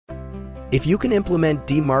If you can implement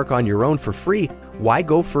DMARC on your own for free, why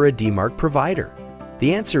go for a DMARC provider?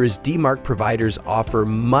 The answer is DMARC providers offer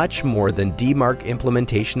much more than DMARC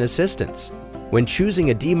implementation assistance. When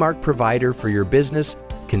choosing a DMARC provider for your business,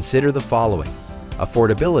 consider the following: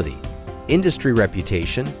 affordability, industry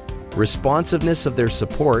reputation, responsiveness of their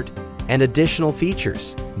support, and additional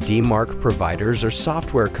features. DMARC providers are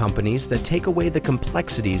software companies that take away the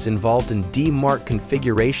complexities involved in DMARC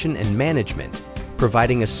configuration and management,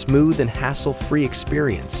 providing a smooth and hassle-free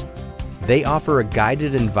experience. They offer a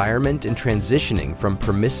guided environment in transitioning from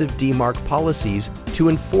permissive DMARC policies to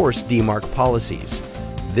enforced DMARC policies.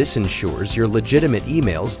 This ensures your legitimate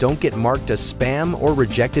emails don't get marked as spam or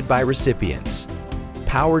rejected by recipients.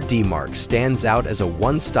 PowerDMARC stands out as a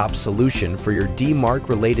one-stop solution for your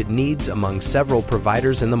DMARC-related needs among several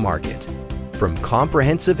providers in the market. From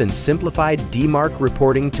comprehensive and simplified DMARC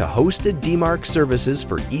reporting to hosted DMARC services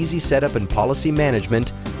for easy setup and policy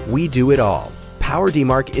management, we do it all.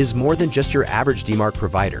 PowerDMARC is more than just your average DMARC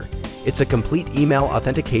provider. It's a complete email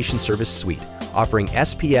authentication service suite offering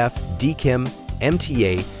SPF, DKIM,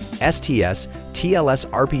 MTA, STS, TLS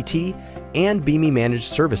RPT, and BMI managed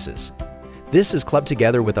services. This is clubbed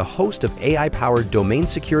together with a host of AI-powered domain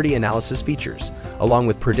security analysis features, along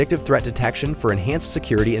with predictive threat detection for enhanced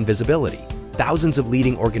security and visibility. Thousands of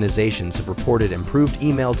leading organizations have reported improved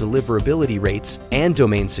email deliverability rates and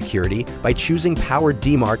domain security by choosing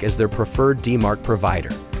PowerDMARC as their preferred DMARC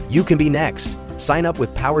provider. You can be next. Sign up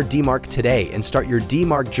with PowerDMARC today and start your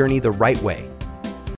DMARC journey the right way.